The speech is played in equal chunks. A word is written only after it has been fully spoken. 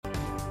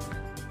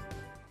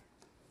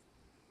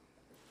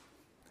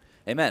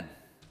Amen.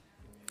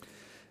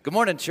 Good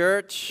morning,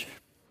 church.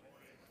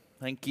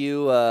 Thank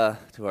you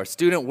to our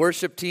student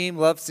worship team.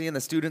 Love seeing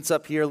the students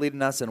up here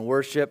leading us in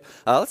worship.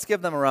 Let's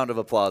give them a round of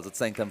applause. Let's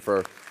thank them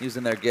for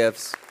using their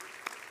gifts.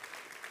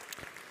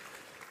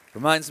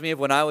 Reminds me of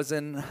when I was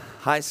in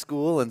high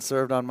school and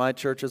served on my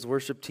church's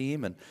worship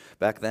team. And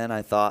back then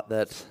I thought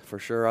that for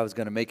sure I was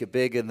going to make it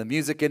big in the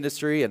music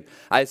industry. And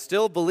I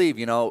still believe,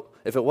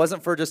 if it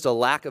wasn't for just a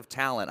lack of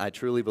talent, I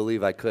truly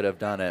believe I could have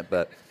done it.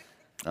 But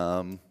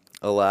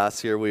alas,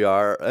 here we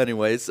are.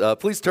 Anyways,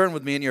 please turn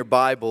with me in your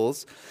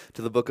Bibles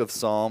to the book of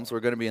Psalms. We're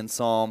going to be in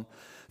Psalm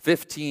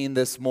 15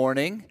 this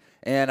morning.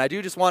 And I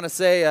do just want to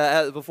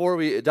say, before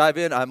we dive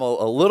in, I'm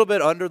a little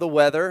bit under the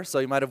weather, so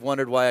you might have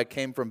wondered why I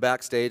came from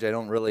backstage. I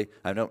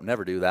don't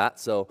never do that.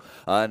 So,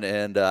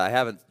 and I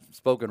haven't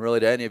spoken really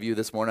to any of you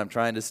this morning. I'm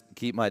trying to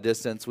keep my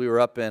distance. We were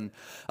up in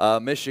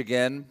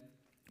Michigan.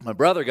 My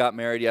brother got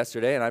married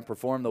yesterday, and I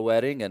performed the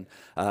wedding, and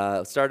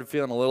started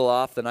feeling a little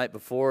off the night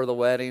before the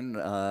wedding,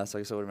 so I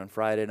guess it would have been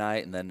Friday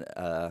night, and then,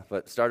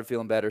 but started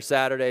feeling better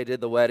Saturday, did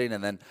the wedding,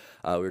 and then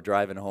we were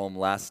driving home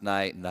last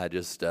night, and I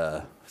just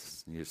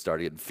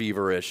started getting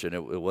feverish, and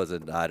it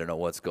wasn't, I don't know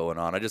what's going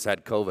on. I just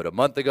had COVID a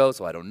month ago,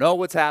 so I don't know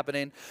what's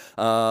happening.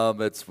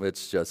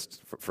 It's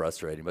just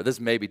frustrating, but this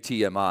may be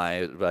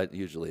TMI. I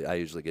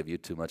usually give you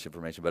too much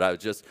information, but I was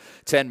just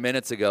 10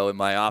 minutes ago in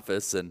my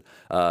office and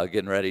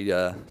getting ready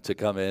to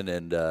come in,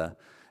 and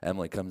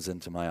Emily comes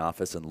into my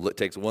office and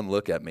takes one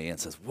look at me and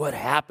says, "What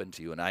happened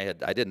to you?" And I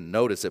didn't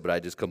notice it, but I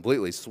just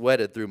completely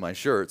sweated through my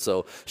shirt.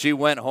 So she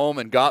went home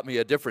and got me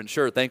a different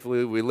shirt.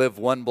 Thankfully, we live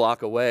 1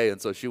 block away,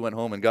 and so she went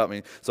home and got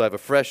me. So I have a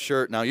fresh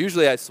shirt. Now,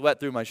 usually I sweat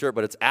through my shirt,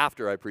 but it's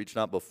after I preach,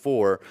 not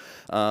before.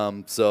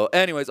 So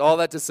anyways, all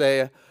that to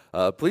say,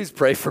 please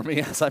pray for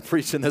me as I'm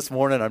preaching this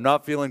morning. I'm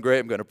not feeling great.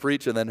 I'm going to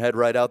preach and then head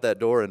right out that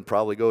door and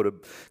probably go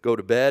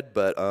to bed.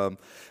 But I'm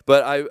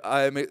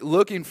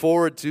looking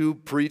forward to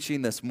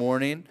preaching this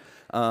morning.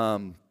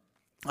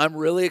 I'm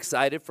really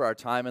excited for our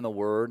time in the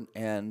Word,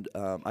 and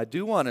I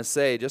do want to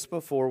say just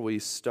before we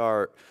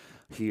start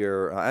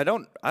here, I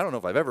don't know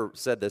if I've ever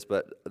said this,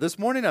 but this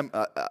morning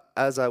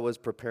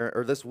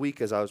this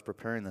week as I was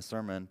preparing the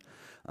sermon,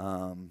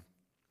 I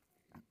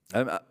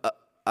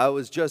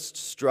was just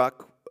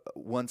struck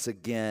once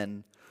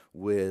again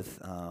with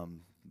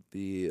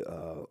the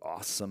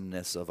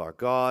awesomeness of our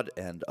God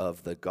and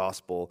of the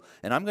gospel.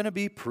 And I'm going to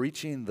be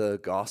preaching the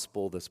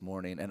gospel this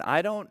morning. And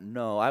I don't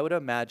know, I would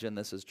imagine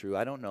this is true.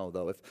 I don't know,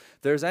 though, if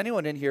there's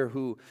anyone in here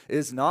who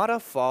is not a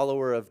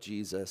follower of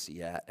Jesus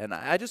yet. And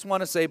I just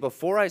want to say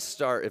before I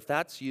start, if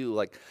that's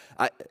you,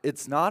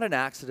 it's not an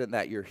accident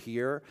that you're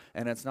here,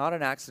 and it's not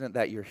an accident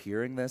that you're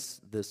hearing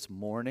this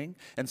morning.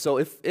 And so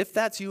if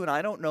that's you, and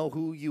I don't know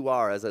who you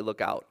are as I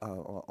look out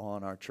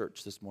on our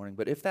church this morning,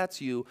 but if that's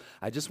you,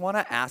 I just want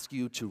to ask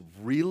you to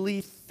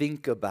really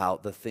think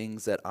about the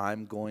things that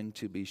I'm going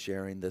to be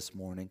sharing this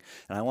morning.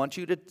 And I want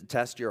you to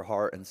test your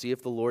heart and see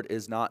if the Lord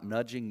is not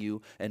nudging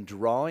you and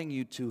drawing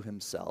you to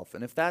Himself.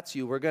 And if that's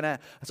you, like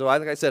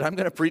I said, I'm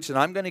going to preach and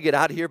I'm going to get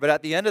out of here. But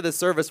at the end of the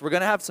service, we're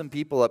going to have some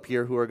people up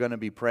here who are going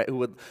to who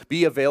would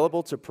be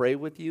available to pray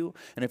with you.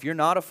 And if you're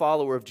not a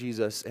follower of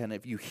Jesus, and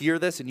if you hear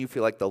this and you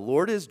feel like the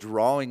Lord is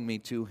drawing me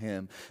to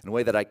Him in a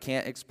way that I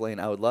can't explain,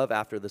 I would love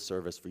after the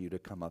service for you to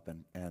come up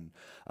and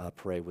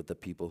pray with the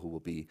people who will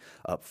be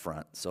up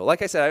front. So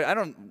like I said, I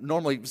don't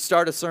normally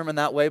start a sermon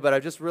that way, but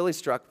I'm just really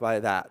struck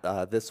by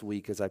that this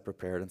week as I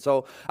prepared. And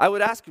so I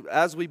would ask,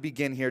 as we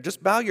begin here,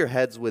 just bow your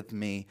heads with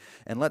me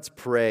and let's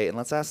pray and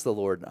let's ask the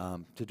Lord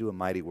to do a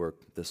mighty work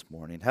this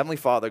morning. Heavenly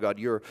Father, God,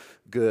 you're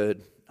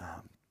good.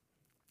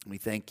 We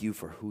thank you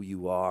for who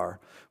you are.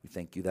 We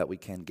thank you that we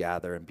can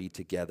gather and be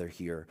together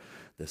here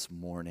this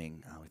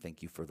morning. We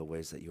thank you for the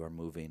ways that you are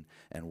moving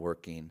and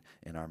working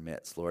in our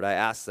midst. Lord, I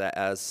ask that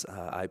as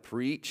I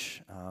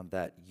preach,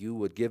 that you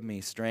would give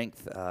me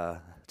strength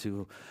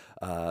to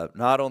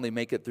not only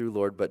make it through,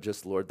 Lord, but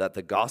just, Lord, that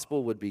the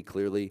gospel would be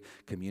clearly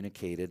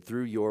communicated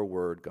through your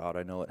word, God.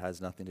 I know it has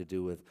nothing to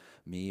do with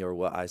me or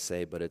what I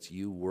say, but it's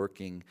you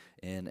working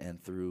in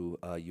and through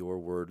your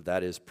word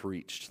that is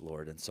preached,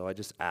 Lord. And so I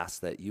just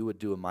ask that you would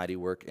do a mighty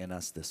work in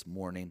us this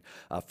morning.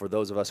 For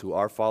those of us who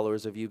are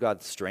followers of you,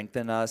 God,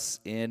 strengthen us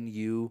in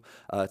you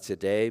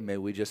today. May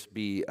we just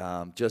be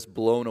just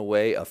blown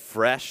away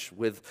afresh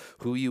with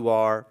who you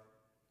are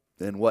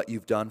and what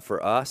you've done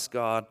for us,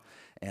 God.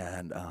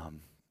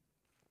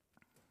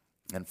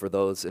 And for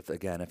those, if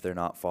they're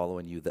not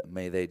following you, that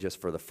may they just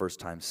for the first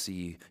time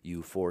see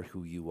you for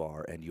who you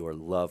are and your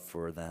love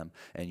for them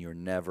and your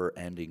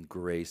never-ending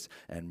grace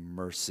and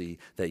mercy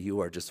that you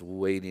are just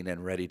waiting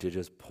and ready to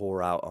just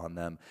pour out on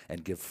them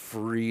and give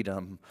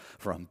freedom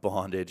from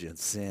bondage and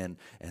sin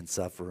and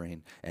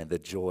suffering and the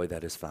joy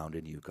that is found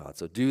in you, God.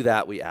 So do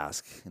that, we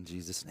ask, in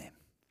Jesus' name.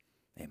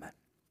 Amen.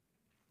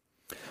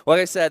 Well,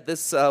 like I said,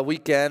 this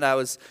weekend I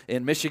was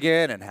in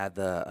Michigan and had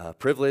the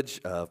privilege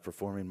of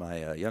performing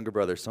my younger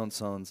brother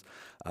Son-Son's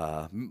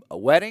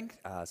wedding.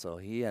 So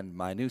he and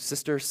my new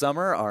sister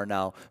Summer are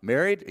now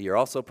married. You're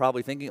also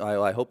probably thinking,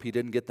 I hope he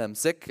didn't get them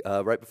sick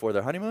right before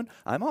their honeymoon.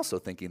 I'm also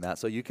thinking that,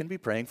 so you can be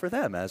praying for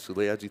them as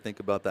you think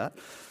about that.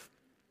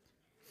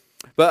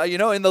 But,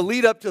 in the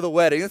lead up to the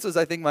wedding, this was,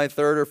 I think, my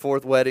third or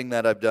fourth wedding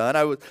that I've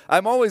done,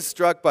 I'm always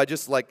struck by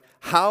just like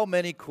how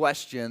many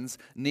questions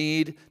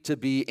need to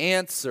be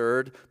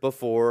answered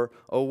before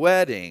a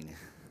wedding.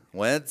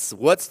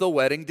 What's the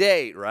wedding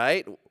date,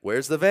 right?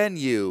 Where's the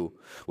venue?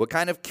 What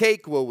kind of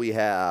cake will we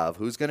have?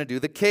 Who's going to do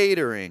the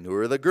catering? Who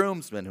are the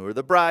groomsmen? Who are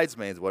the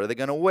bridesmaids? What are they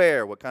going to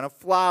wear? What kind of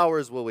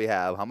flowers will we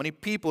have? How many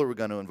people are we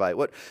going to invite?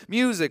 What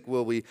music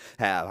will we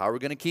have? How are we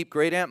going to keep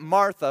Great Aunt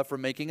Martha from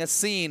making a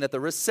scene at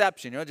the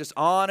reception? Just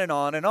on and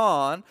on and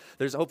on.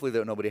 There's hopefully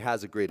that nobody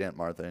has a Great Aunt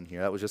Martha in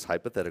here. That was just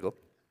hypothetical.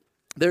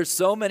 There's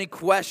so many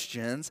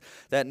questions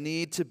that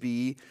need to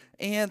be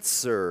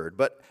answered.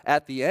 But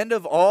at the end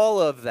of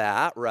all of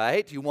that,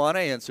 right, you want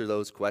to answer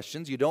those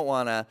questions. You don't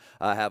want to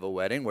have a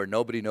wedding where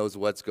nobody knows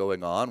what's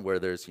going on, where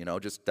there's,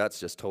 that's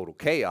just total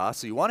chaos.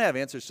 So you want to have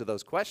answers to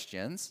those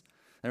questions.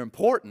 They're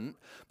important.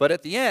 But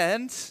at the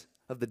end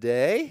of the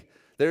day,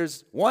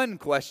 there's one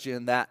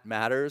question that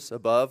matters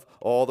above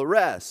all the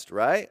rest,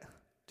 right?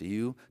 Do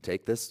you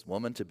take this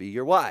woman to be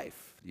your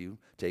wife? Do you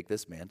take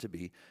this man to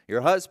be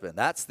your husband?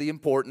 That's the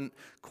important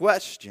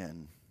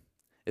question.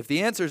 If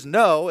the answer is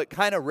no, it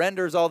kind of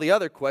renders all the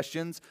other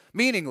questions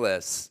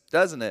meaningless,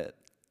 doesn't it?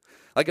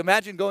 Like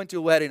imagine going to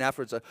a wedding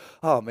afterwards,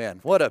 oh man,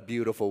 what a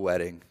beautiful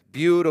wedding.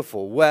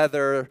 Beautiful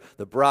weather,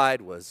 the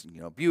bride was,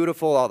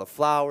 beautiful, all the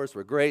flowers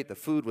were great, the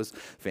food was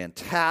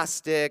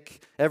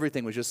fantastic,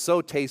 everything was just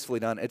so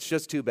tastefully done. It's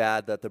just too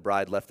bad that the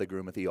bride left the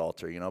groom at the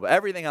altar, but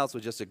everything else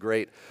was just a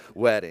great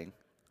wedding.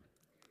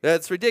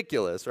 That's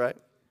ridiculous, right?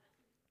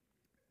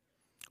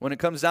 When it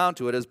comes down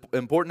to it, as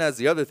important as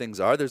the other things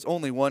are, there's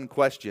only one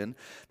question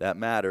that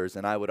matters.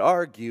 And I would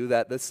argue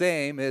that the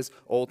same is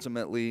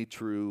ultimately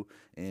true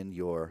in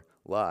your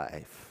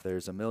life.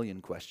 There's a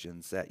million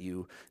questions that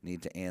you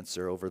need to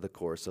answer over the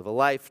course of a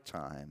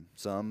lifetime.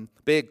 Some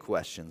big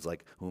questions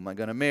like, who am I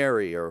going to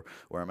marry? Or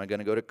where am I going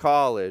to go to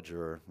college?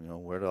 Or,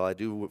 where do I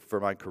do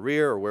for my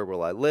career? Or where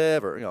will I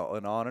live? Or,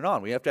 and on and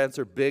on. We have to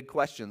answer big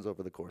questions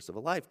over the course of a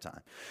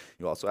lifetime.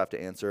 You also have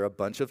to answer a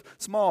bunch of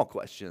small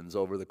questions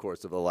over the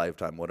course of a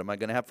lifetime. What am I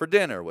going to have for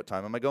dinner? What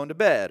time am I going to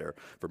bed? Or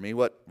for me,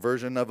 what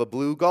version of a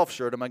blue golf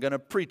shirt am I going to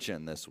preach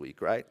in this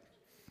week, right?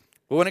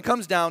 But when it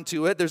comes down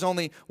to it, there's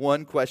only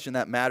one question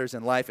that matters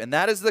in life, and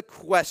that is the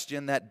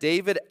question that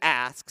David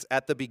asks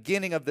at the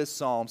beginning of this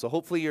psalm. So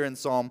hopefully you're in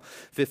Psalm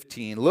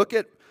 15. Look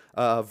at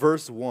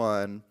verse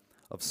 1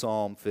 of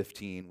Psalm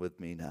 15 with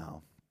me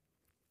now.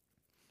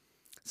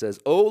 It says,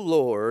 O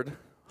Lord,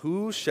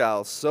 who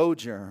shall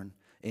sojourn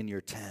in your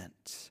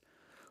tent?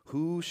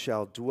 Who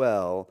shall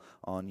dwell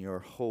on your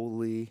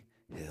holy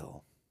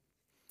hill?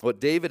 What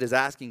David is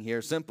asking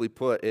here, simply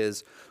put,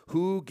 is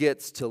who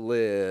gets to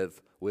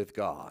live with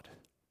God?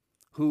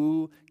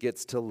 Who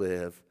gets to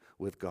live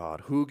with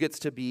God? Who gets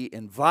to be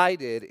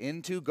invited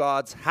into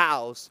God's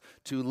house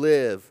to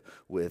live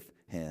with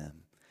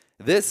Him?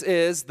 This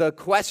is the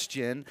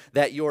question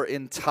that your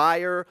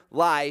entire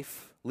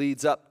life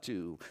leads up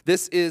to.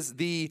 This is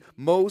the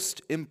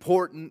most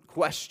important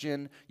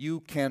question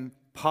you can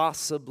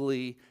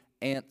possibly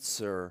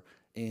answer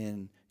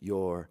in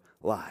your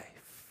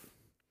life.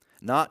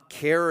 Not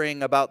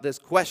caring about this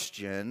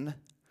question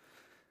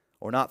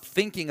or not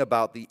thinking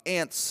about the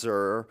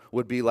answer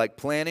would be like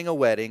planning a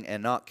wedding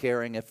and not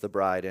caring if the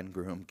bride and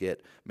groom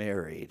get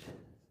married.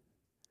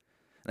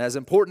 And as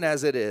important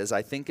as it is,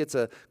 I think it's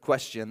a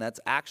question that's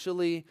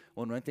actually,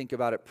 when I think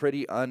about it,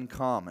 pretty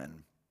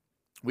uncommon.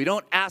 We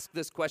don't ask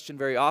this question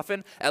very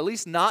often, at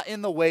least not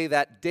in the way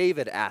that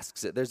David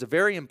asks it. There's a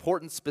very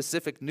important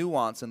specific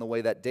nuance in the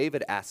way that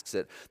David asks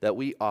it that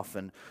we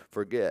often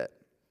forget.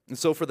 And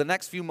so for the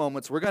next few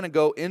moments, we're going to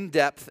go in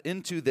depth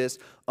into this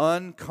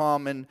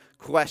uncommon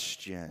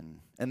question.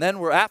 And then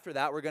after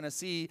that, we're going to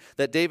see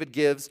that David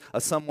gives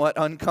a somewhat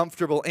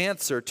uncomfortable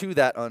answer to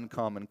that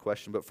uncommon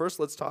question. But first,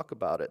 let's talk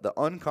about it. The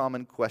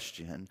uncommon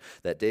question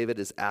that David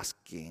is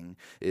asking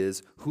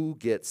is, who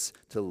gets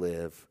to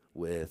live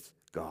with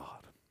God?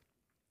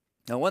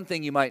 Now, one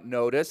thing you might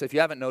notice, if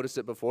you haven't noticed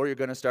it before, you're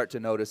going to start to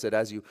notice it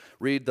as you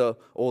read the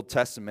Old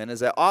Testament,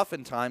 is that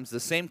oftentimes the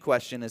same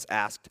question is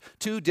asked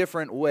two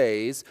different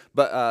ways,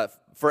 but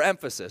for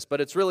emphasis, but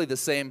it's really the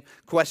same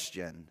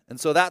question. And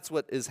so that's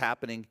what is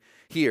happening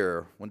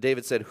here. When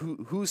David said,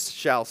 who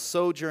shall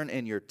sojourn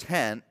in your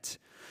tent?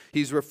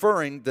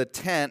 The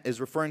tent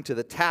is referring to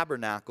the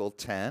tabernacle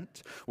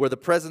tent, where the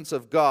presence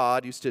of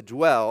God used to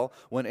dwell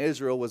when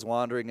Israel was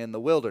wandering in the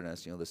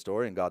wilderness. The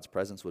story, and God's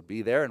presence would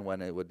be there, and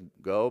when it would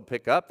go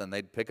pick up, then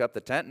they'd pick up the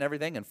tent and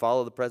everything and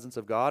follow the presence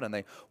of God, and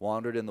they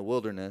wandered in the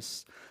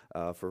wilderness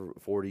for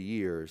 40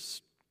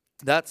 years.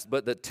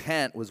 But the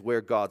tent was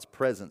where God's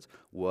presence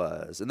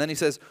was. And then he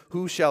says,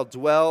 who shall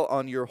dwell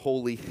on your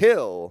holy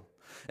hill?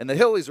 And the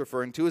hill he's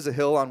referring to is a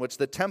hill on which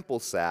the temple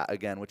sat,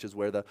 again, which is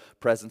where the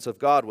presence of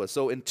God was.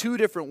 So in two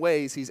different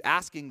ways, he's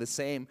asking the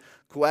same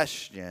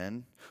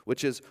question,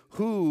 which is,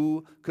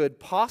 who could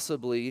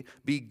possibly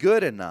be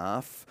good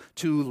enough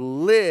to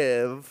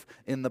live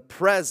in the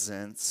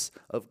presence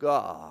of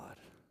God?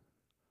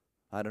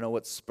 I don't know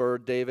what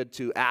spurred David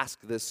to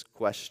ask this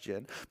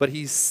question, but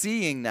he's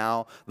seeing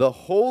now the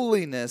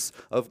holiness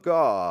of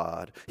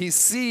God. He's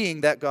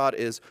seeing that God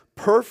is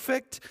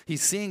perfect.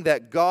 He's seeing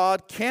that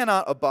God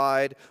cannot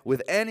abide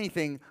with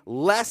anything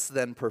less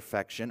than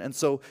perfection. And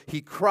so he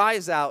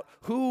cries out,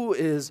 who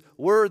is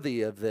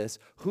worthy of this?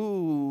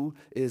 Who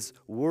is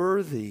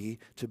worthy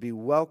to be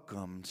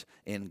welcomed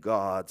in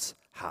God's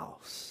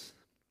house?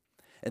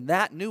 And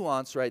that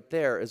nuance right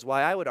there is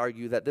why I would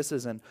argue that this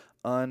is an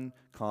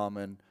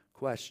uncommon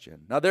question.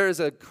 Now, there is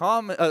a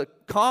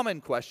common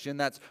question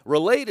that's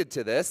related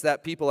to this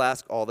that people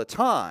ask all the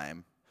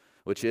time,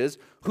 which is,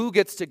 who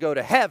gets to go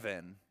to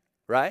heaven,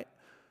 right?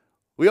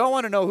 We all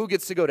want to know who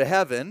gets to go to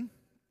heaven.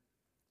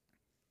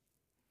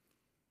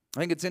 I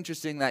think it's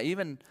interesting that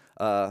even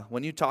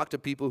when you talk to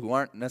people who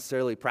aren't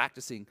necessarily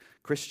practicing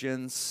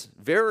Christians,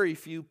 very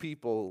few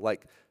people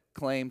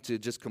claim to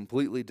just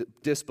completely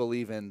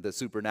disbelieve in the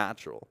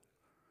supernatural.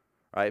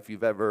 Right, if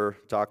you've ever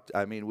talked,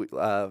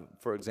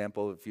 for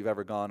example, if you've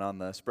ever gone on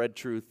the Spread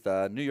Truth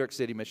New York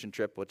City mission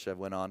trip, which I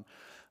went on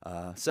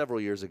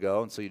several years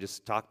ago, and so you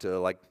just talk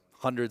to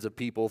hundreds of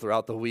people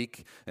throughout the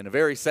week in a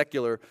very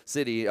secular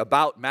city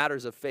about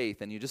matters of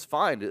faith, and you just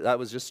find, I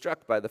was just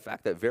struck by the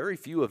fact that very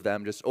few of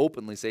them just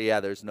openly say, yeah,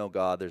 there's no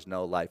God, there's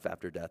no life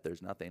after death,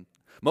 there's nothing.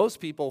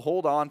 Most people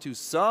hold on to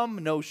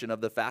some notion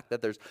of the fact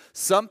that there's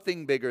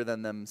something bigger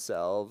than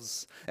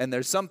themselves, and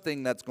there's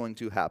something that's going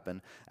to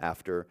happen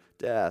after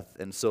death.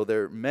 And so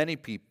many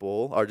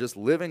people are just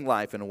living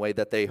life in a way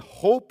that they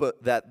hope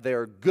that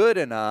they're good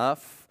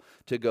enough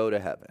to go to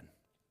heaven.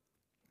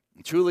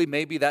 Truly,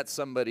 maybe that's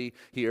somebody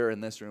here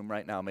in this room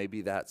right now.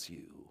 Maybe that's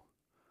you.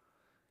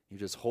 You're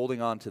just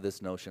holding on to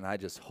this notion. I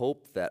just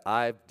hope that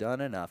I've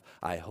done enough.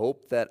 I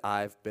hope that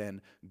I've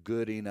been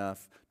good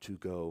enough to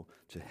go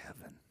to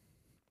heaven.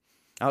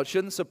 Now, it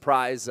shouldn't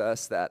surprise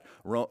us that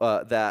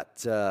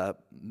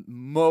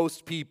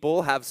most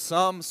people have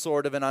some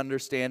sort of an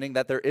understanding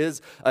that there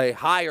is a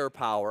higher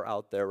power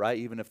out there, right?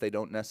 Even if they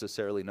don't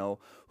necessarily know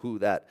who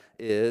that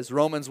is.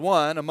 Romans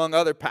 1, among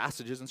other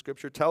passages in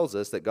Scripture, tells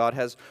us that God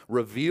has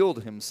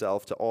revealed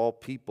himself to all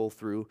people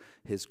through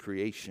his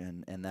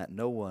creation, and that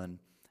no one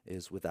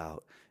is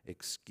without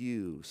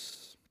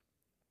excuse.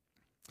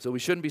 So we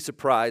shouldn't be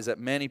surprised that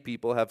many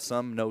people have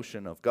some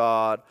notion of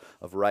God,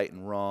 of right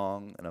and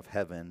wrong, and of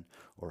heaven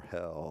or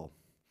hell.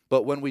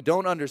 But when we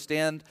don't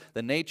understand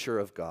the nature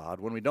of God,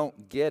 when we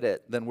don't get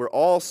it, then we're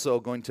also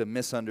going to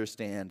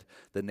misunderstand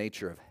the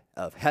nature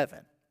of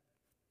heaven.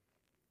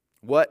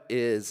 What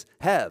is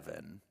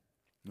heaven?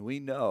 We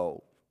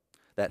know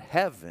that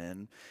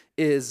heaven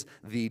is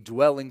the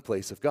dwelling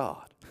place of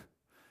God.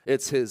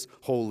 It's his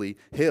holy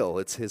hill.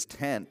 It's his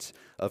tent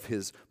of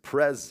his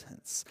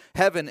presence.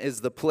 Heaven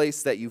is the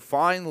place that you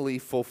finally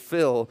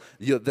fulfill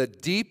the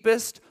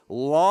deepest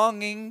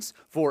longings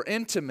for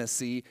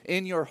intimacy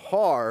in your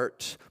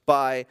heart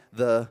by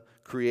the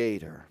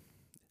Creator.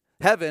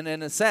 Heaven,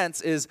 in a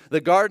sense, is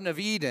the Garden of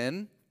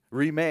Eden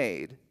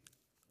remade.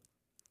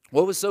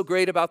 What was so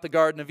great about the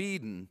Garden of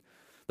Eden?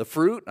 The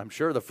fruit, I'm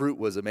sure the fruit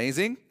was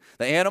amazing.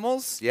 The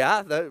animals,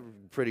 yeah, that's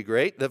pretty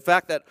great. The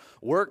fact that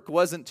work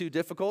wasn't too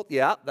difficult,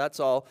 yeah, that's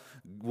all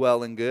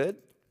well and good.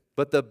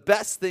 But the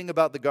best thing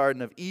about the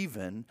Garden of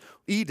Eden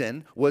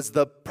was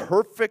the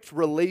perfect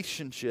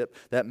relationship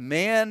that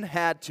man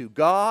had to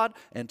God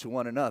and to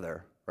one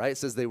another, right? It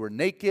says they were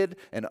naked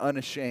and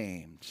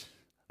unashamed.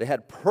 They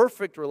had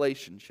perfect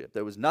relationship.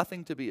 There was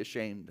nothing to be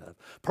ashamed of.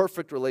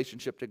 Perfect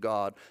relationship to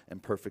God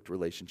and perfect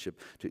relationship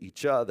to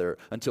each other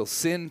until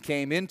sin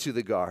came into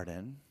the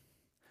garden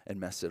and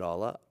messed it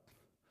all up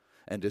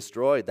and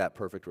destroyed that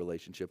perfect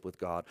relationship with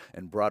God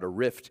and brought a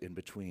rift in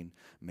between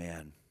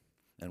man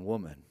and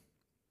woman.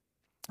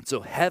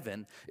 So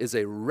heaven is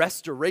a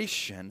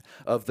restoration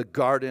of the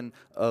Garden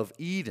of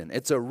Eden.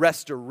 It's a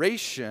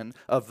restoration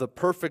of the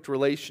perfect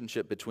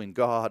relationship between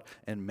God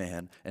and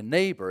man and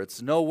neighbor.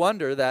 It's no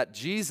wonder that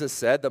Jesus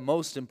said the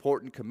most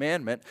important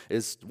commandment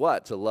is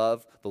what? To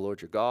love the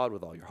Lord your God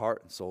with all your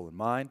heart and soul and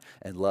mind,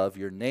 and love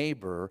your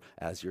neighbor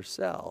as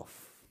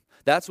yourself.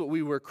 That's what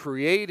we were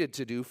created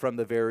to do from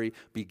the very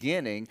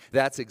beginning.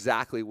 That's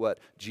exactly what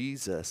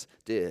Jesus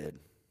did.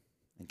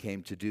 And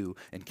came to do,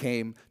 and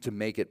came to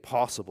make it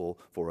possible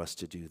for us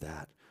to do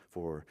that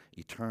for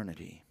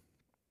eternity.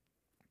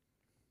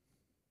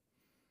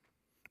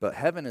 But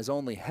heaven is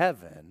only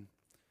heaven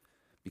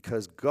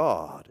because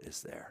God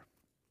is there.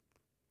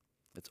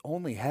 It's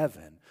only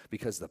heaven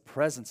because the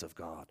presence of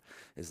God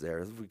is there.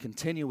 As we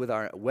continue with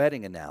our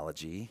wedding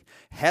analogy,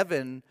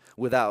 heaven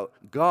without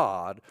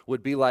God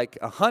would be like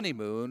a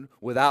honeymoon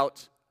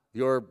without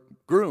your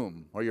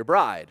groom or your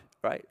bride.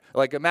 Right?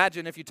 Like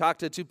imagine if you talk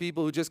to two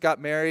people who just got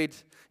married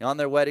on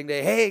their wedding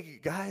day. Hey,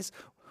 guys,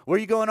 where are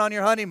you going on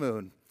your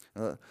honeymoon?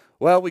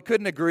 Well, we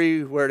couldn't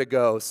agree where to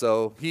go,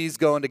 so he's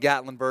going to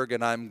Gatlinburg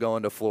and I'm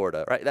going to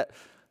Florida, right?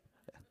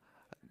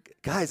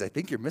 Guys, I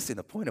think you're missing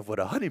the point of what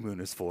a honeymoon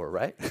is for,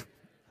 right?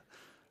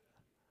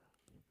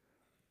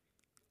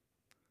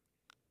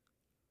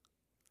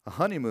 A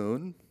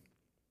honeymoon,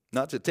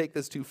 not to take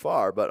this too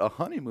far, but a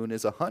honeymoon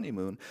is a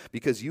honeymoon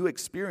because you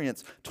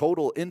experience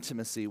total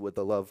intimacy with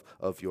the love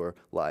of your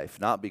life,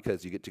 not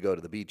because you get to go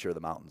to the beach or the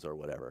mountains or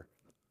whatever.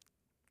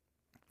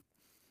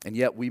 And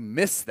yet we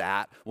miss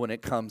that when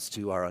it comes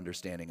to our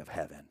understanding of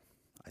heaven,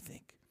 I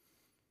think.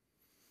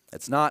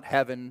 It's not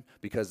heaven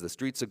because the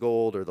streets of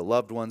gold or the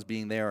loved ones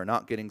being there or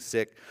not getting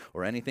sick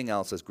or anything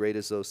else, as great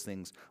as those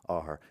things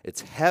are.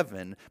 It's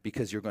heaven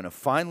because you're going to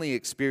finally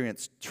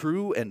experience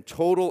true and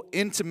total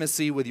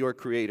intimacy with your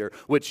Creator,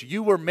 which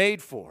you were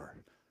made for,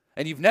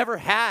 and you've never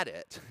had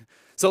it.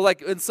 So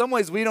like in some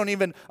ways we don't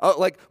even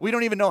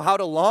know how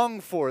to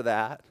long for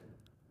that,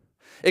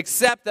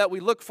 except that we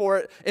look for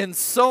it in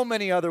so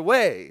many other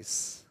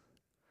ways.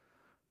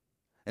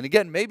 And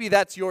again, maybe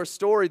that's your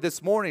story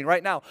this morning,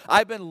 right now.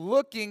 I've been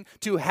looking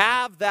to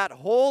have that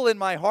hole in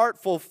my heart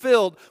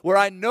fulfilled where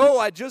I know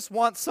I just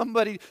want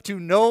somebody to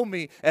know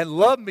me and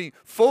love me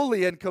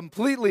fully and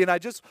completely. And I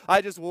just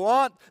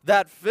want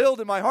that filled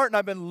in my heart. And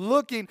I've been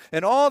looking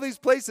in all these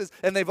places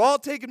and they've all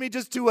taken me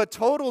just to a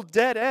total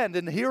dead end.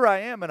 And here I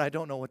am and I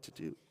don't know what to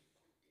do.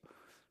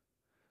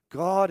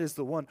 God is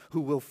the one who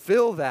will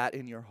fill that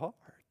in your heart.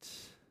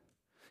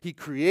 He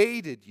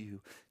created you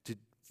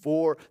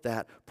for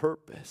that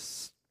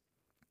purpose.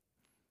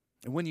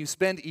 And when you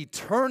spend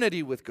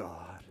eternity with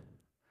God,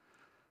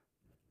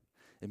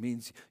 it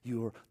means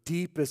your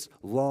deepest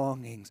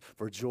longings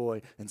for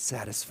joy and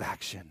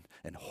satisfaction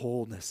and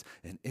wholeness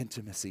and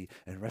intimacy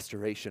and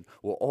restoration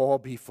will all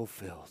be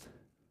fulfilled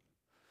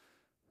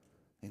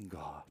in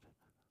God.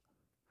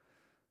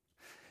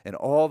 And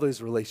all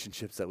those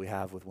relationships that we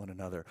have with one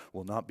another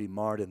will not be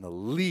marred in the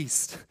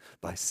least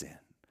by sin,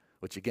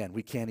 which again,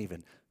 we can't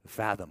even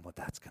fathom what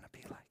that's going to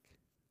be like.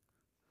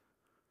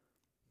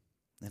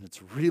 And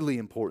it's really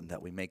important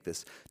that we make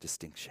this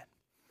distinction.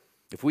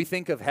 If we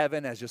think of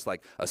heaven as just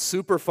like a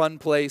super fun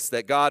place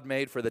that God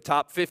made for the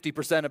top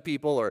 50% of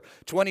people or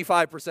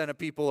 25% of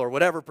people or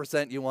whatever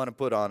percent you want to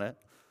put on it,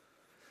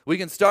 we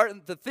can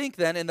start to think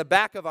then in the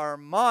back of our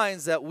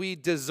minds that we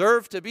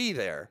deserve to be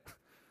there.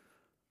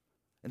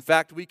 In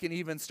fact, we can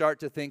even start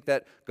to think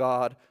that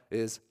God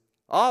is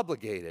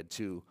obligated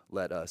to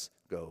let us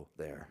go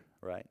there,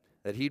 right?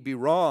 That he'd be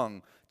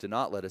wrong to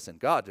not let us in.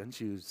 God,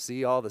 didn't you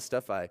see all the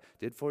stuff I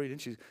did for you?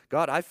 Didn't you?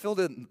 God, I filled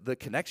in the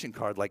connection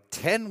card like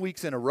 10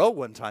 weeks in a row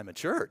one time at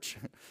church.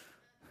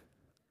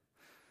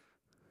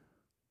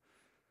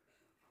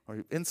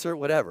 Or insert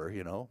whatever,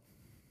 And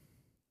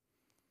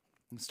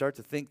start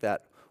to think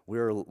that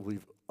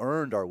we've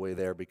earned our way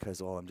there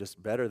because, I'm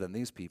just better than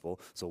these people,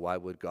 so why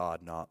would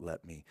God not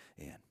let me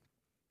in?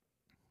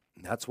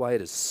 And that's why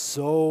it is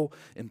so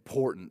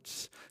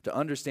important to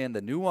understand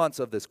the nuance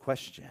of this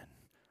question.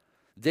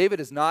 David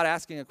is not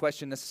asking a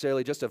question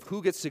necessarily just of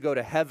who gets to go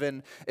to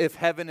heaven, if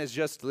heaven is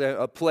just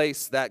a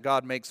place that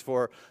God makes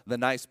for the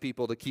nice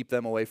people to keep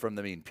them away from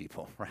the mean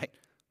people, right?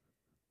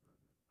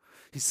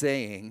 He's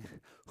saying,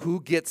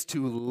 who gets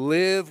to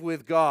live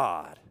with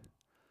God?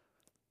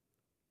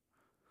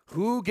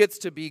 Who gets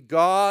to be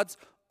God's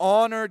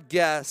honored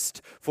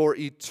guest for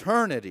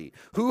eternity?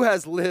 Who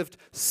has lived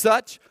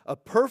such a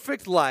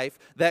perfect life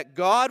that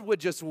God would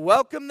just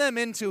welcome them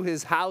into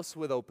his house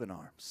with open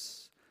arms?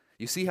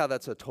 You see how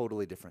that's a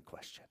totally different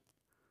question.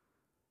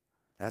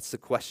 That's the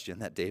question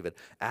that David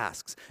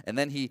asks. And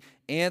then he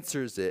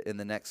answers it in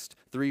the next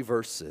 3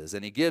 verses.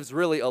 And he gives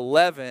really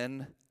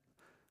 11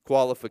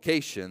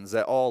 qualifications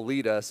that all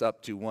lead us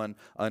up to one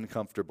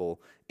uncomfortable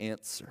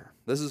answer.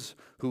 This is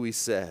who he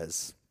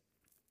says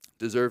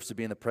deserves to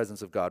be in the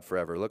presence of God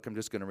forever. Look, I'm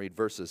just going to read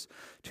verses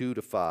 2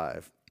 to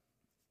 5,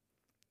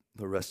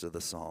 the rest of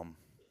the psalm.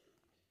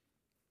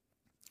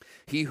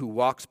 He who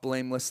walks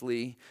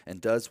blamelessly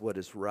and does what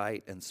is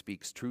right and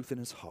speaks truth in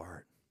his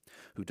heart,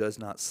 who does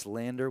not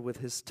slander with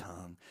his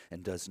tongue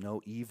and does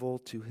no evil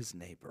to his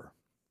neighbor,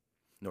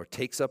 nor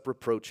takes up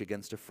reproach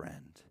against a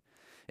friend,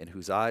 in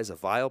whose eyes a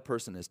vile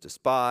person is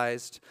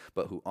despised,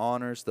 but who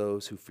honors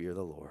those who fear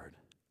the Lord,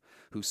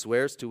 who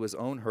swears to his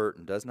own hurt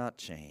and does not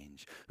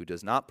change, who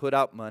does not put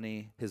out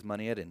his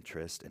money at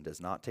interest, and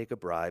does not take a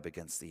bribe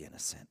against the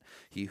innocent.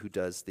 He who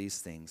does these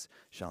things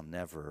shall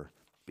never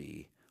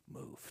be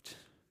moved.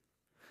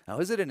 Now,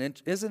 isn't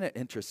it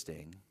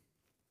interesting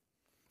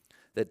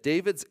that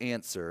David's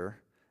answer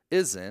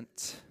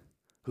isn't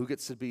who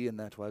gets to be in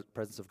that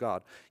presence of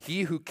God?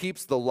 He who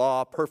keeps the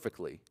law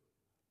perfectly,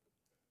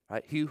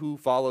 right? He who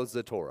follows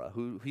the Torah,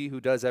 he who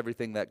does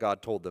everything that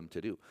God told them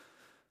to do.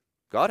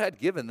 God had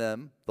given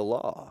them the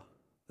law.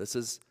 This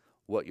is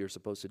what you're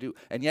supposed to do.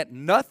 And yet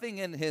nothing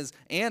in his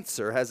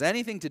answer has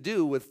anything to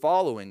do with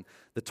following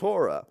the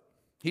Torah.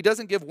 He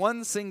doesn't give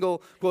one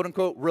single,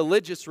 quote-unquote,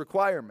 religious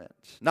requirement,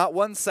 not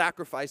one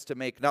sacrifice to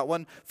make, not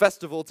one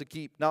festival to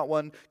keep, not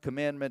one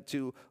commandment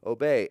to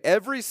obey.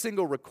 Every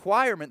single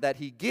requirement that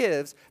he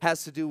gives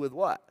has to do with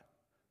what?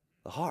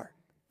 The heart.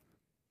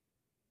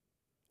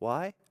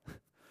 Why?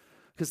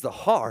 Because the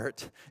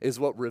heart is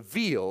what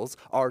reveals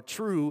our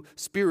true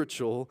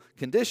spiritual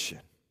condition.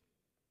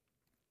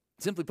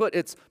 Simply put,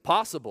 it's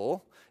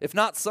possible, if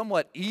not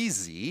somewhat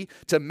easy,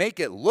 to make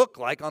it look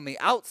like on the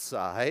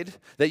outside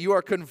that you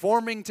are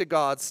conforming to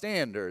God's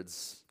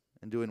standards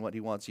and doing what He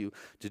wants you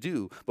to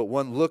do. But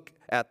one look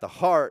at the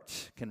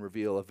heart can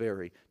reveal a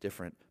very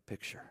different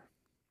picture.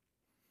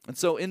 And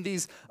so in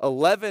these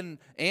 11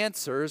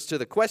 answers to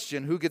the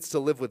question, who gets to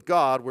live with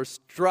God, we're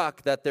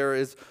struck that there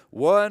is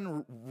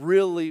one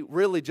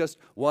really just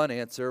one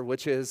answer,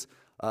 which is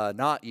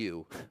not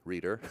you,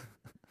 reader.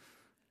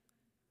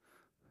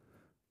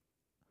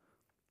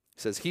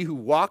 It says, he who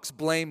walks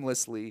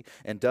blamelessly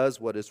and does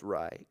what is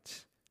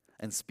right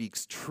and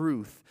speaks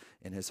truth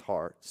in his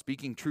heart.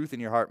 Speaking truth in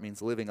your heart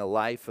means living a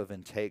life of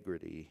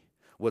integrity.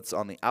 What's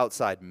on the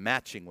outside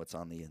matching what's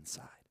on the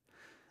inside.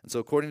 And so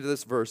according to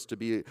this verse, to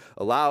be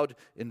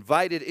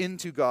invited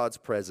into God's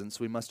presence,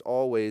 we must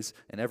always,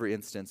 in every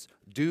instance,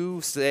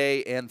 do,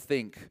 say, and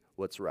think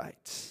what's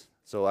right.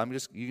 So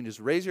you can just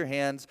raise your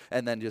hands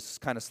and then just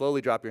kind of slowly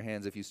drop your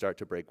hands if you start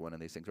to break one of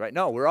these things, right?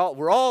 No, we're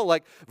all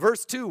like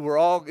verse 2, we're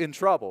all in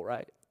trouble,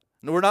 right?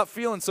 No, we're not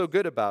feeling so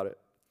good about it.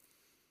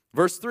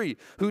 Verse 3,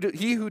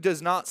 he who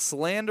does not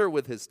slander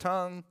with his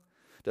tongue,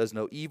 does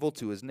no evil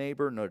to his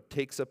neighbor, nor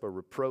takes up a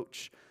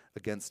reproach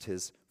against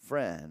his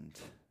friend.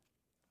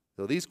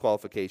 So these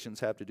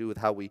qualifications have to do with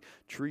how we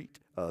treat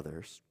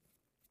others.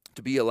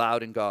 To be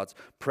allowed in God's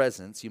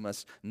presence, you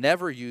must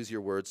never use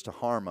your words to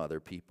harm other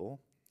people,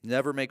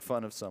 never make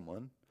fun of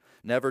someone,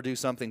 never do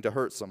something to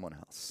hurt someone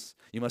else.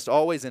 You must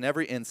always, in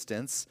every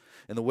instance,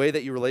 in the way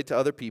that you relate to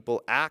other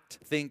people, act,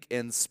 think,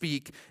 and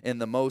speak in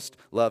the most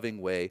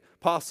loving way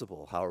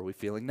possible. How are we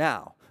feeling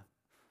now?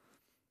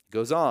 It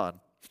goes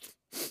on.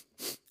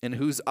 In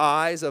whose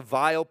eyes a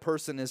vile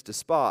person is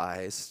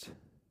despised,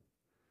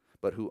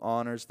 but who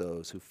honors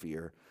those who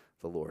fear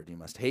the Lord. You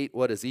must hate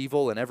what is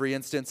evil in every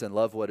instance and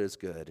love what is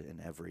good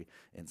in every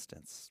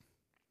instance.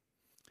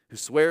 Who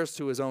swears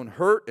to his own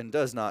hurt and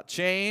does not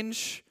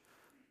change.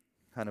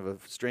 Kind of a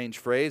strange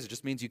phrase. It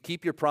just means you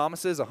keep your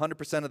promises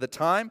 100% of the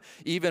time,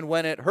 even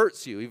when it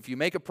hurts you. If you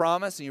make a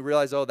promise and you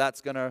realize, oh,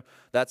 that's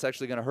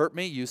actually going to hurt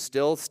me, you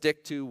still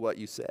stick to what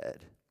you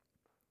said.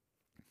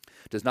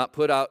 Does not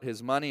put out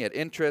his money at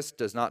interest,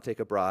 does not take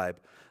a bribe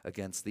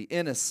against the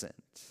innocent.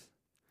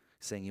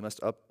 Saying you must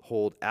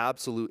uphold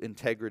absolute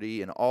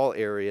integrity in all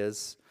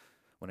areas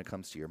when it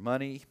comes to your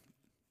money,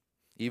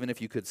 even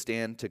if you could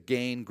stand to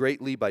gain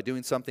greatly by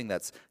doing something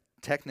that's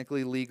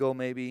technically legal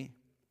maybe,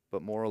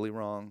 but morally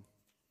wrong.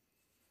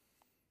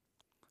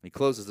 He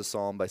closes the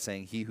psalm by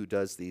saying, he who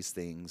does these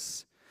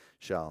things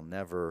shall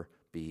never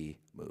be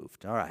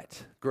moved. All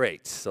right,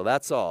 great. So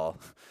that's all.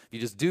 You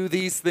just do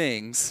these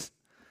things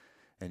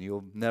and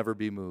you'll never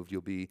be moved.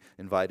 You'll be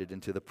invited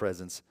into the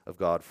presence of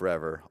God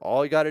forever.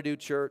 All you got to do,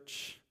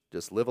 church,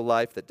 just live a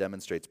life that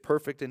demonstrates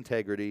perfect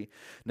integrity,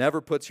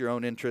 never puts your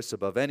own interests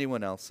above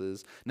anyone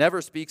else's,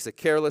 never speaks a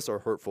careless or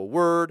hurtful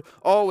word,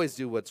 always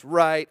do what's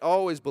right,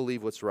 always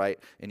believe what's right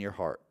in your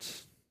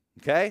heart.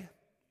 Okay?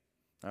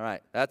 All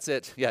right, that's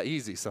it. Yeah,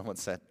 easy, someone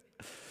said.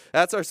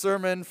 That's our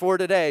sermon for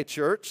today,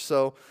 church.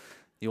 So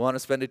you want to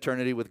spend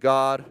eternity with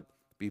God?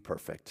 Be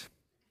perfect.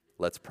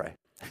 Let's pray.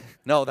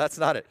 No, that's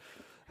not it.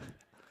 Can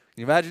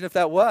you imagine if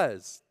that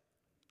was?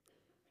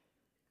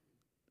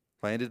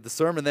 If I ended the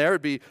sermon there, it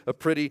would be a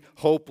pretty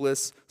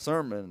hopeless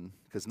sermon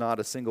because not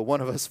a single one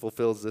of us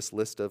fulfills this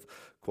list of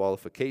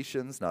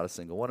qualifications. Not a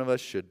single one of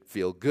us should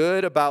feel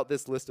good about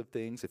this list of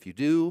things. If you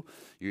do,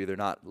 you're either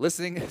not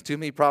listening to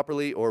me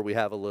properly or we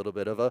have a little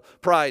bit of a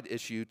pride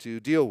issue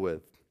to deal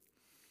with.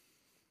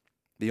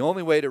 The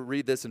only way to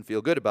read this and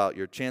feel good about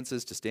your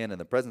chances to stand in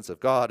the presence of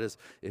God is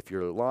if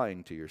you're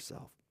lying to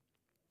yourself.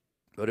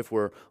 But if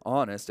we're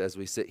honest as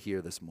we sit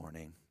here this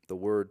morning, the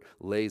word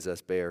lays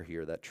us bare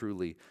here that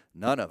truly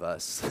none of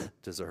us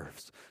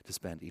deserves to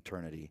spend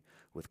eternity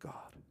with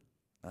God.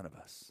 None of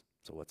us.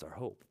 So what's our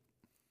hope?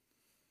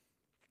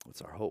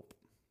 What's our hope?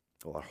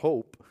 Well, our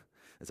hope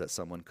is that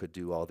someone could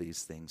do all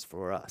these things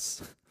for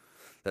us.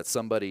 That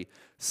somebody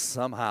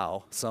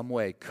somehow, some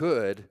way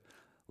could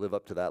live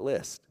up to that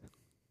list.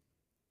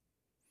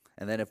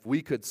 And then if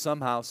we could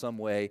somehow, some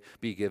way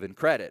be given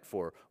credit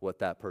for what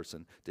that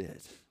person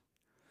did.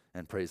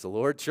 And praise the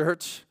Lord,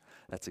 church.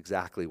 That's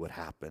exactly what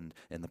happened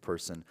in the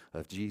person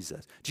of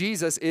Jesus.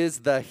 Jesus is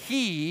the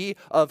He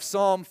of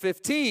Psalm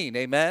 15,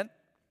 amen?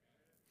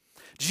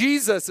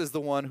 Jesus is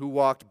the one who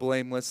walked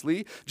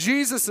blamelessly.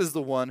 Jesus is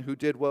the one who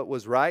did what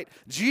was right.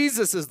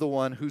 Jesus is the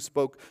one who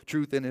spoke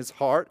truth in his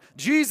heart.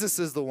 Jesus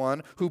is the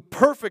one who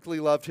perfectly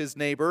loved his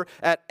neighbor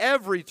at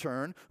every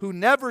turn, who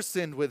never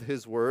sinned with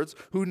his words,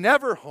 who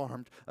never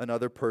harmed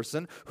another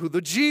person,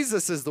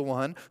 Jesus is the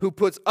one who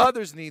puts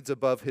others' needs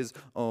above his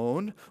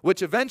own,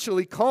 which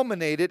eventually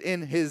culminated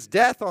in his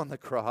death on the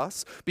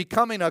cross,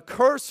 becoming a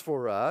curse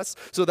for us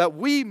so that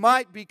we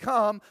might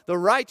become the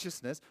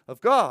righteousness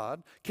of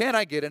God. Can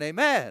I get an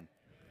amen?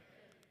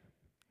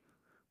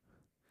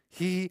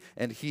 He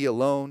and He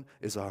alone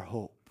is our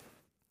hope.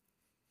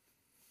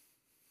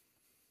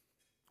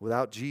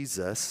 Without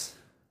Jesus,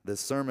 this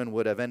sermon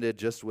would have ended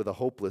just with a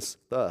hopeless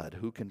thud.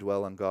 Who can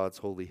dwell on God's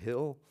holy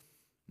hill?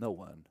 No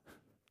one.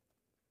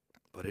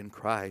 But in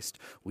Christ,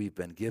 we've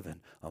been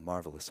given a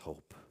marvelous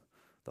hope,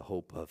 the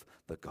hope of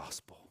the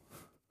gospel.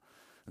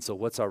 And so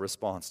what's our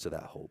response to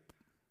that hope?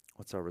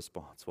 What's our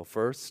response? Well,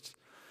 first,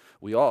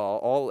 we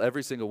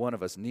every single one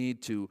of us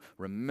need to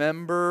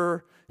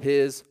remember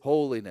His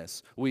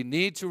holiness. We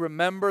need to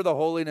remember the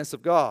holiness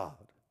of God.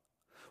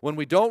 When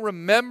we don't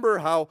remember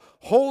how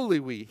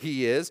holy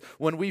He is,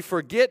 when we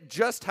forget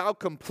just how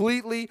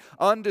completely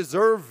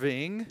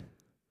undeserving,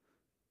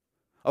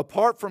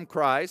 apart from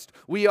Christ,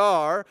 we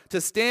are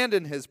to stand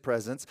in His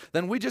presence,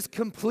 then we just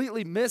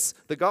completely miss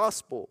the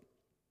gospel.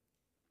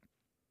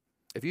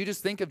 If you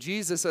just think of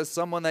Jesus as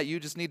someone that you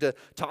just need to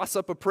toss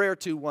up a prayer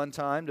to one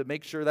time to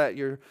make sure that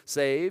you're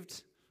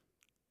saved,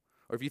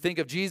 or if you think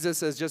of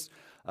Jesus as just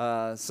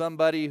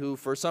somebody who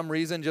for some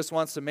reason just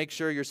wants to make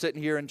sure you're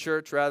sitting here in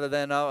church rather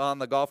than out on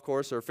the golf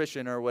course or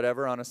fishing or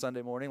whatever on a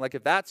Sunday morning, like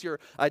if that's your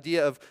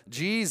idea of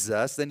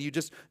Jesus, then you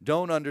just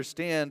don't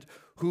understand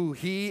who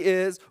He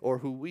is or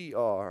who we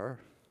are.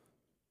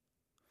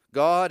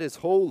 God is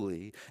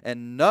holy,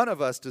 and none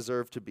of us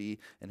deserve to be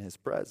in His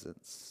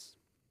presence.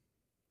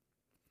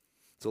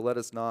 So let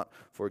us not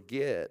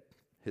forget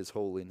His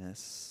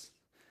holiness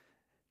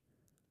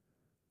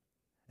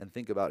and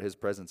think about His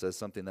presence as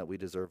something that we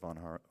deserve on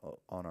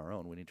our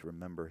own. We need to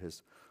remember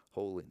His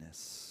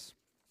holiness.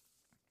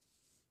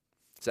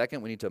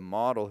 Second, we need to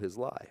model His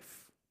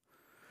life.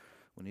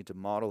 We need to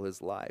model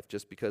His life.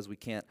 Just because we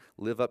can't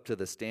live up to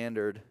the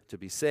standard to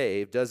be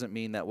saved doesn't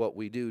mean that what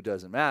we do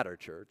doesn't matter,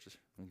 church.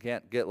 We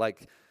can't get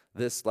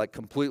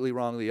completely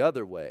wrong the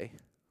other way.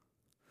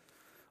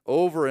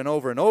 Over and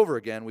over and over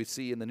again, we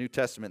see in the New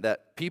Testament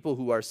that people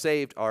who are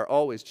saved are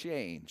always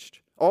changed.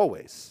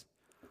 Always.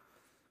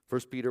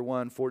 1 Peter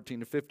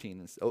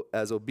 1:14-15,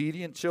 as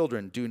obedient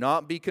children, do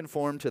not be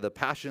conformed to the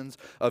passions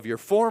of your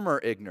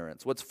former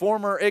ignorance. What's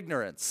former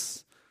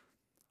ignorance?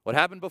 What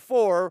happened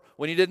before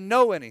when you didn't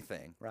know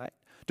anything, right?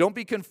 Don't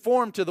be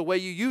conformed to the way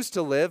you used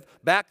to live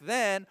back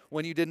then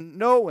when you didn't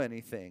know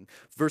anything.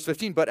 Verse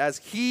 15, but as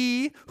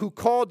He who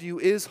called you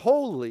is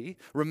holy,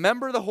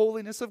 remember the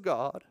holiness of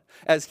God.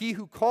 As He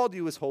who called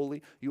you is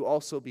holy, you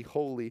also be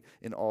holy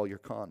in all your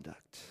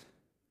conduct.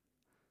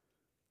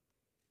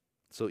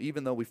 So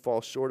even though we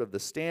fall short of the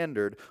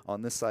standard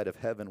on this side of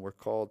heaven, we're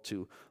called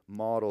to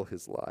model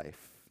His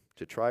life,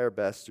 to try our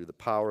best through the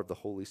power of the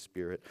Holy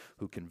Spirit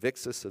who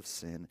convicts us of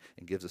sin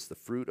and gives us the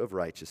fruit of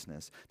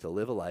righteousness to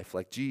live a life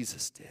like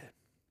Jesus did.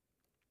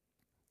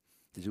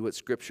 To do what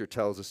Scripture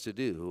tells us to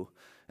do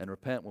and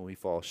repent when we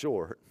fall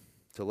short,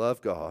 to love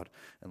God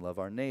and love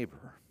our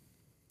neighbor.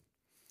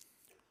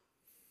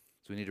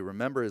 So we need to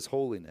remember His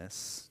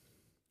holiness,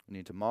 we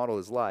need to model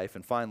His life,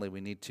 and finally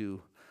we need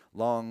to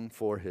long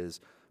for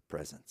His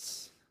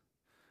presence.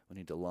 We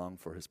need to long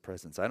for His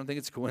presence. I don't think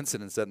it's a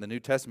coincidence that in the New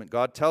Testament,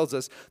 God tells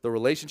us the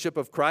relationship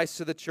of Christ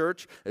to the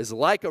church is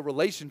like a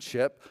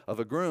relationship of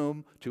a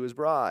groom to his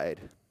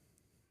bride.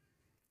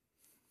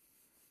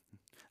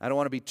 I don't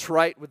want to be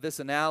trite with this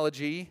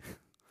analogy,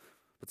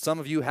 but some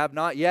of you have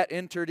not yet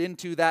entered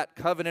into that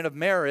covenant of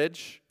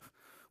marriage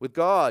with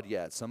God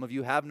yet. Some of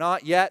you have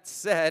not yet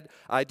said,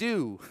 I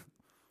do.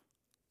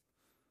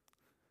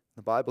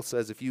 The Bible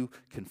says if you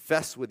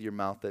confess with your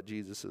mouth that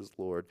Jesus is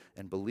Lord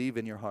and believe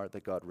in your heart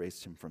that God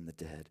raised Him from the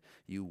dead,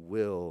 you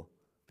will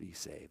be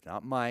saved.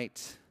 Not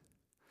might,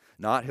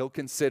 not He'll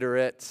consider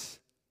it,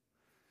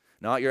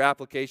 not your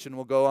application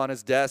will go on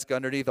His desk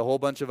underneath a whole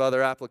bunch of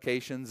other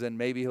applications and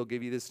maybe He'll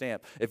give you the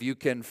stamp. If you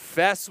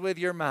confess with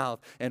your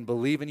mouth and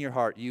believe in your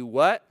heart, you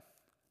what?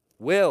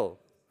 Will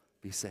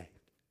be saved.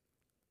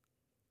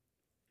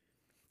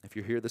 If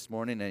you're here this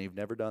morning and you've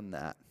never done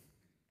that,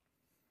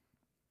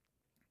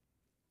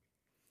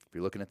 if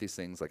you're looking at these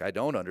things like, I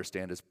don't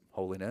understand His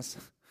holiness,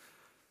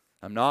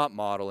 I'm not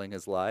modeling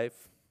His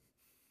life,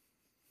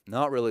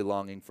 not really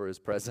longing for His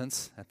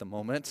presence at the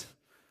moment,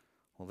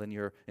 well, then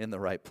you're in the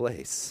right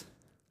place.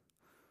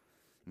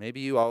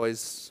 Maybe you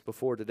always,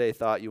 before today,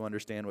 thought you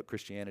understand what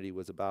Christianity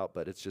was about,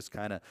 but it's just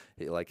kind of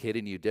like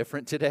hitting you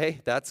different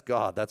today. That's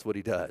God. That's what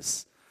He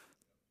does.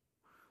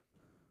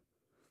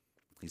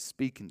 He's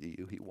speaking to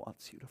you. He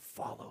wants you to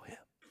follow Him.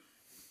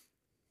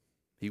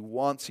 He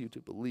wants you to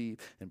believe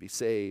and be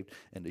saved,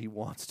 and He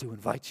wants to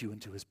invite you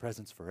into His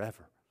presence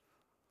forever.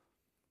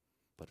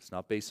 But it's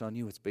not based on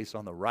you. It's based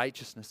on the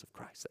righteousness of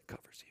Christ that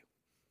covers you.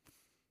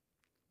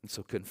 And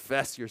so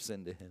confess your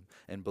sin to Him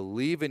and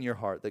believe in your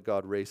heart that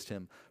God raised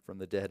Him from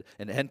the dead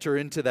and enter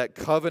into that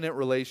covenant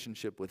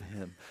relationship with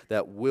Him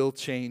that will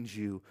change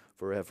you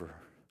forever.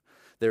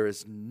 There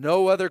is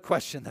no other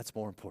question that's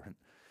more important.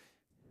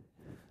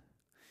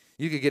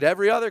 You could get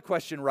every other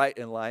question right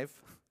in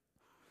life,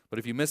 but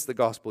if you miss the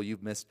gospel,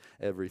 you've missed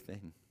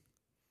everything.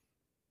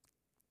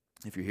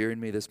 If you're hearing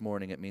me this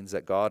morning, it means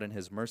that God in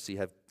His mercy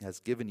has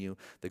given you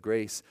the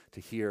grace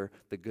to hear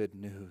the good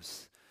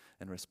news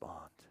and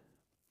respond.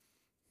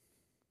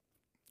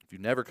 If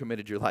you've never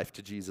committed your life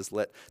to Jesus,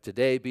 let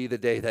today be the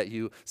day that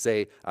you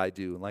say, I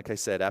do. And like I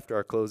said, after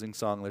our closing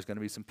song, there's going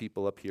to be some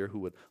people up here who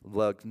would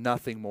love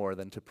nothing more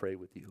than to pray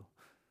with you.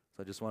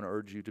 So I just want to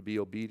urge you to be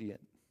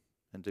obedient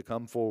and to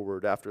come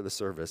forward after the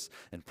service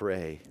and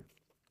pray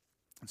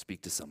and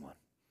speak to someone.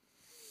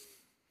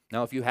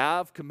 Now, if you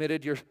have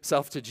committed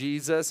yourself to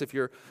Jesus, if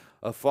you're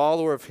a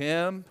follower of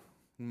Him,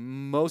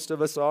 most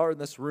of us are in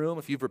this room,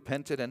 if you've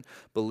repented and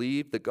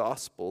believed the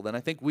gospel, then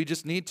I think we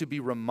just need to be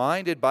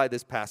reminded by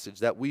this passage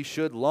that we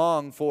should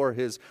long for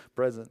His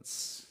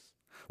presence.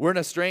 We're in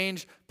a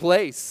strange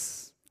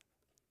place,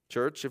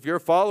 church. If you're a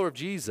follower of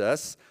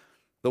Jesus,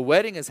 the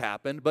wedding has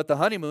happened, but the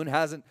honeymoon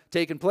hasn't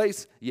taken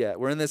place yet.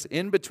 We're in this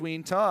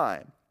in-between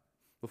time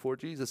before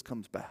Jesus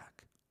comes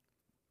back.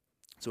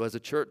 So as a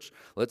church,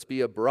 let's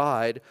be a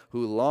bride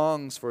who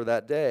longs for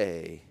that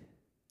day,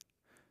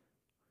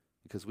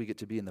 because we get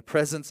to be in the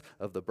presence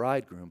of the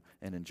bridegroom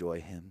and enjoy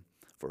Him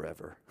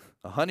forever.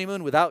 A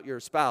honeymoon without your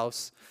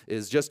spouse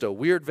is just a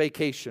weird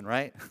vacation,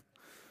 right?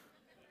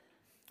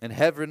 And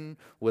heaven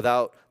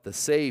without the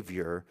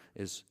Savior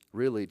is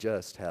really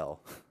just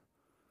hell.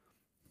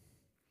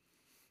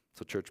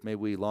 So church, may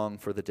we long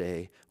for the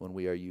day when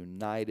we are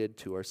united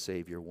to our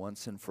Savior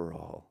once and for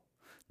all,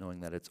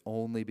 knowing that it's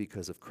only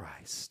because of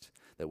Christ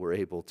that we're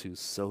able to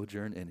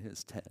sojourn in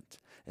His tent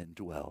and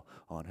dwell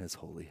on His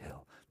holy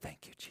hill.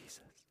 Thank you,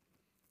 Jesus.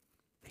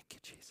 Thank you,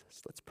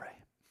 Jesus. Let's pray.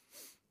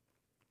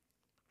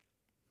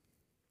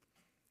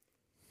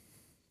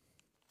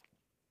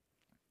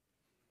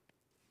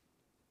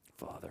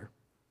 Father,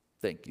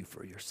 thank you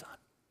for your Son.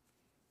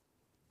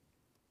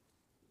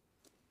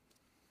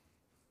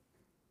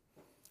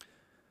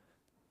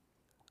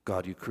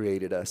 God, you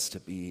created us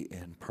to be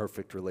in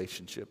perfect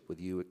relationship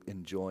with you,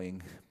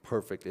 enjoying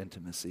perfect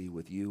intimacy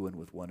with you and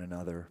with one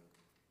another.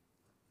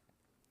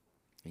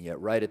 And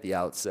yet right at the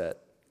outset,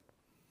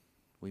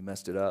 we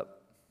messed it up.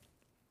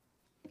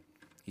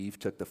 Eve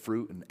took the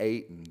fruit and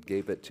ate and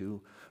gave it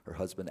to her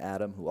husband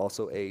Adam, who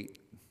also ate.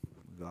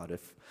 God,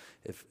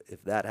 if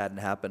that hadn't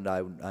happened,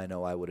 I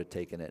know I would have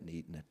taken it and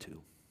eaten it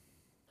too.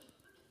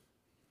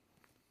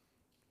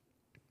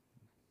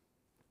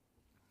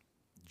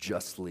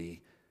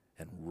 Justly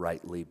and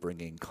rightly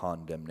bringing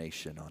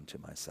condemnation onto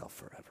myself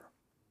forever.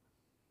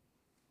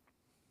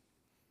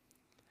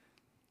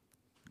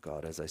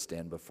 God, as I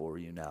stand before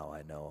you now,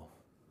 I know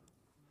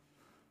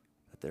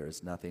that there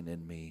is nothing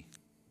in me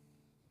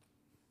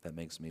that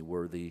makes me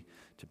worthy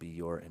to be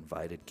your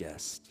invited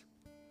guest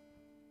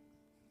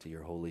to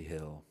your holy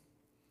hill,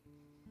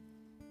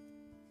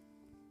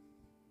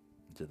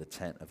 to the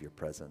tent of your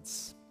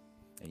presence.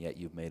 And yet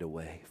you've made a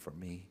way for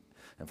me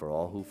and for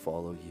all who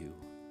follow you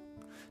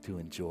to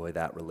enjoy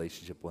that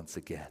relationship once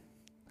again.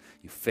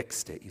 You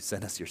fixed it. You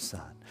sent us your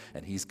Son,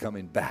 and He's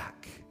coming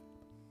back.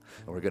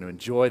 And we're going to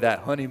enjoy that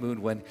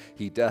honeymoon when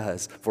He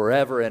does,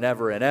 forever and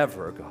ever and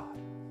ever, God.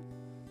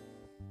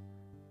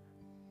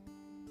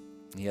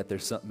 And yet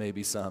there's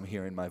maybe some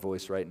hearing my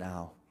voice right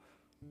now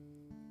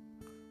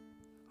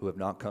who have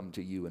not come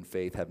to you in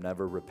faith, have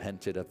never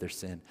repented of their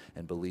sin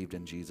and believed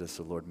in Jesus.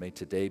 So Lord, may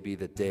today be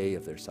the day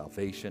of their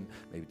salvation.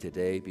 May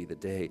today be the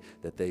day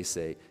that they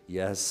say,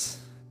 yes,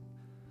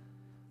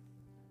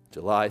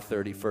 July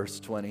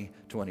 31st,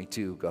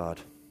 2022, God.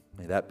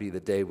 May that be the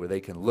day where they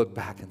can look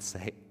back and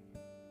say,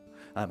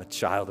 I'm a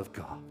child of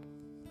God.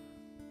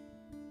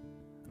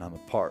 And I'm a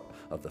part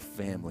of the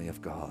family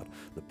of God,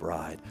 the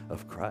bride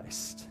of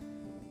Christ.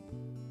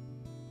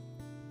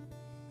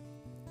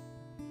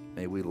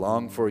 May we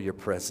long for your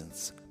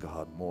presence,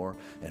 God, more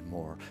and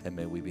more. And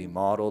may we be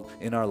modeled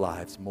in our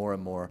lives more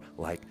and more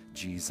like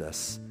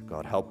Jesus.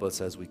 God, help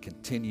us as we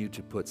continue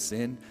to put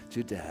sin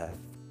to death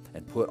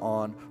and put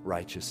on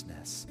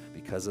righteousness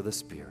because of the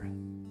Spirit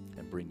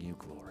and bring you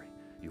glory.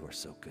 You are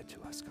so good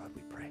to us, God,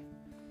 we pray.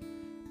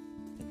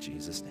 In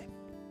Jesus' name,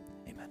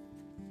 amen.